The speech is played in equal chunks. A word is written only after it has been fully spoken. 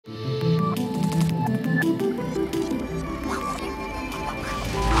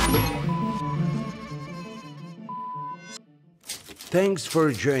Thanks for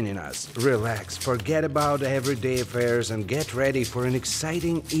joining us. Relax, forget about everyday affairs, and get ready for an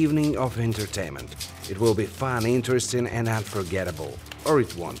exciting evening of entertainment. It will be fun, interesting, and unforgettable. Or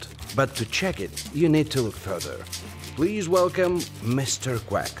it won't. But to check it, you need to look further. Please welcome Mr.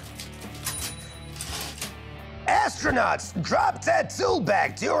 Quack. Astronauts dropped a tool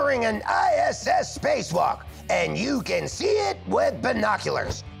bag during an ISS spacewalk, and you can see it with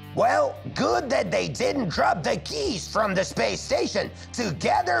binoculars. Well, good that they didn't drop the keys from the space station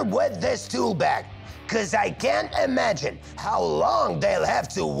together with this tool bag, cause I can't imagine how long they'll have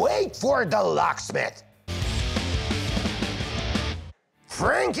to wait for the locksmith.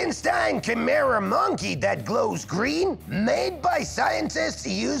 Frankenstein chimera monkey that glows green, made by scientists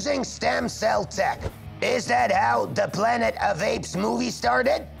using stem cell tech. Is that how the Planet of Apes movie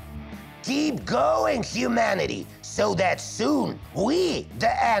started? Keep going, humanity, so that soon we, the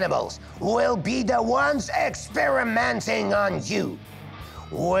animals, will be the ones experimenting on you.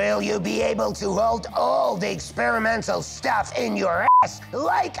 Will you be able to hold all the experimental stuff in your ass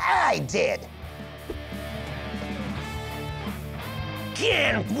like I did?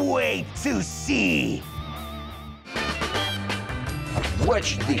 Can't wait to see!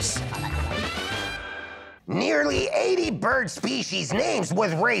 Watch this. Nearly 80 bird species names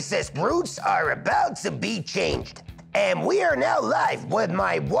with racist roots are about to be changed. And we are now live with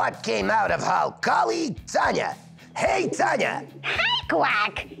my What Came Out of Hulk colleague, Tanya. Hey, Tanya. Hi,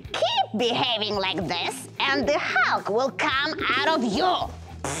 Quack. Keep behaving like this, and the Hulk will come out of you.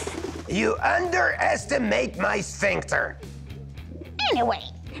 You underestimate my sphincter. Anyway,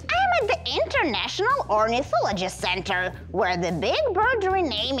 I'm at the International Ornithology Center, where the big bird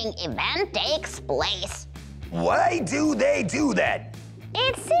renaming event takes place. Why do they do that?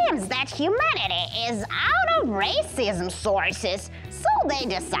 It seems that humanity is out of racism sources, so they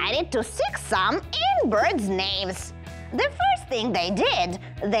decided to stick some in birds' names. The first thing they did,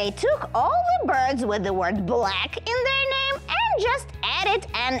 they took all the birds with the word black in their name and just added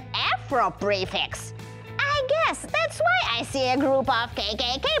an Afro prefix. I guess that's why I see a group of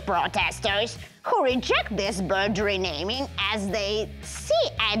KKK protesters who reject this bird renaming as they see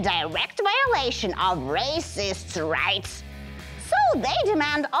a direct violation of racist rights. So they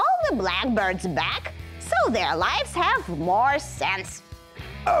demand all the black birds back so their lives have more sense.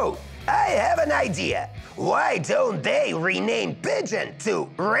 Oh, I have an idea. Why don't they rename Pigeon to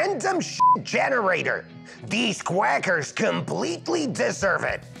Random Shit Generator? These quackers completely deserve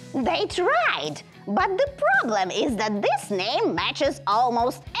it. They tried, but the problem is that this name matches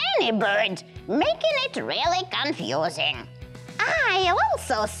almost any bird, making it really confusing. I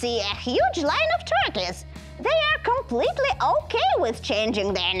also see a huge line of turkeys. They are completely okay with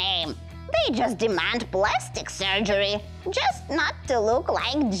changing their name. They just demand plastic surgery, just not to look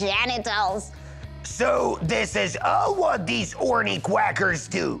like genitals. So this is all what these orny quackers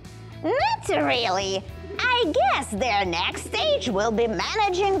do? Not really. I guess their next stage will be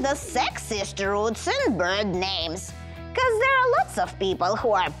managing the sexist roots in bird names. Cause there are lots of people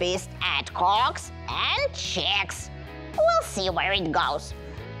who are pissed at cocks and chicks. We'll see where it goes.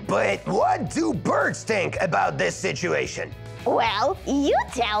 But what do birds think about this situation? Well, you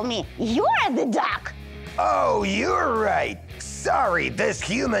tell me. You're the duck. Oh, you're right. Sorry, this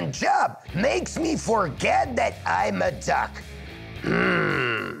human job makes me forget that I'm a duck.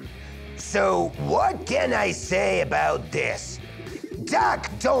 So what can I say about this? Duck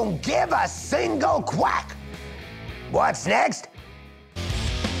don't give a single quack. What's next?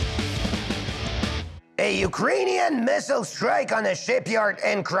 A Ukrainian missile strike on a shipyard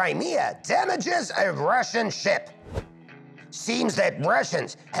in Crimea damages a Russian ship. Seems that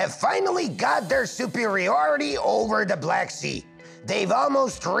Russians have finally got their superiority over the Black Sea. They've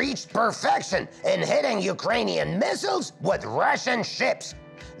almost reached perfection in hitting Ukrainian missiles with Russian ships.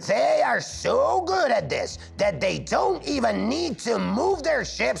 They are so good at this that they don't even need to move their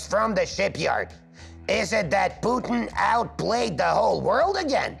ships from the shipyard. Is it that Putin outplayed the whole world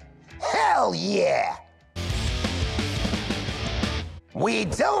again? Hell yeah! We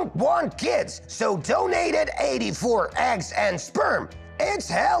don't want kids, so donated 84 eggs and sperm. It's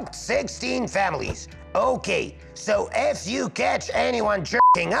helped 16 families. Okay, so if you catch anyone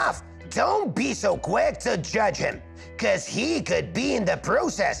jerking off, don't be so quick to judge him, cause he could be in the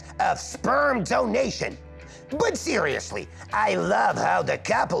process of sperm donation. But seriously, I love how the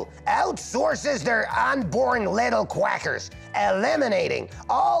couple outsources their unborn little quackers, eliminating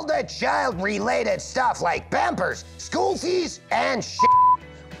all the child-related stuff like Pampers, school fees, and shit.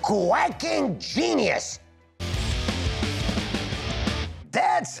 Quacking genius!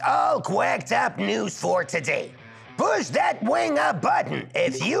 That's all quacked up news for today. Push that wing up button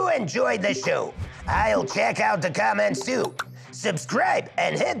if you enjoyed the show. I'll check out the comments too. Subscribe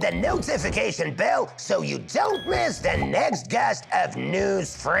and hit the notification bell so you don't miss the next guest of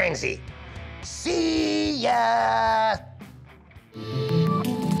News Frenzy. See ya!